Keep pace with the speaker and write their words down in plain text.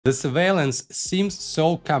The surveillance seems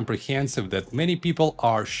so comprehensive that many people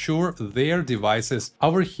are sure their devices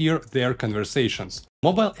overhear their conversations.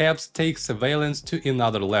 Mobile apps take surveillance to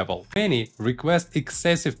another level. Many request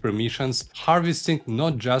excessive permissions, harvesting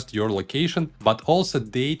not just your location, but also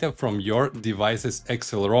data from your device's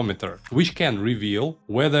accelerometer, which can reveal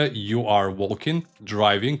whether you are walking,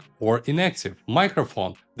 driving, or inactive.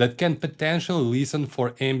 Microphone that can potentially listen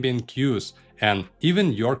for ambient cues, and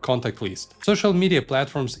even your contact list. Social media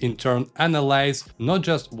platforms in turn analyze not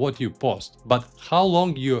just what you post, but how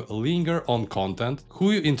long you linger on content,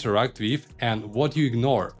 who you interact with, and what you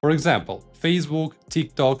ignore. For example, Facebook,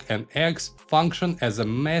 TikTok, and X function as a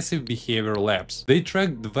massive behavior labs. They track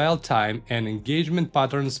dwell time and engagement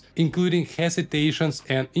patterns, including hesitations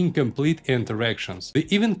and incomplete interactions. They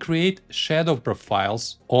even create shadow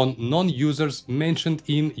profiles on non-users mentioned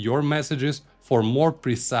in your messages for more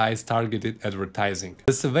precise targeted advertising.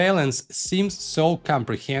 The surveillance seems so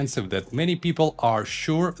comprehensive that many people are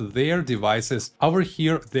sure their devices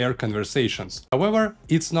overhear their conversations. However,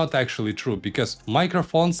 it's not actually true because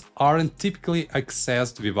microphones aren't typically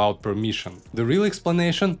accessed without permission. The real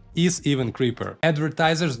explanation is even creepier.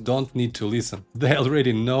 Advertisers don't need to listen. They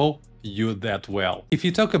already know you that well. If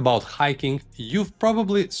you talk about hiking, you've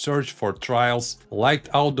probably searched for trails, liked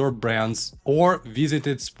outdoor brands, or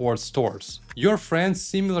visited sports stores. Your friends'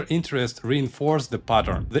 similar interests reinforce the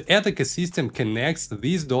pattern. The ad ecosystem connects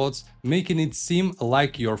these dots, making it seem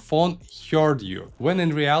like your phone heard you, when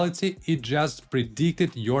in reality it just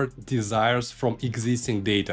predicted your desires from existing data.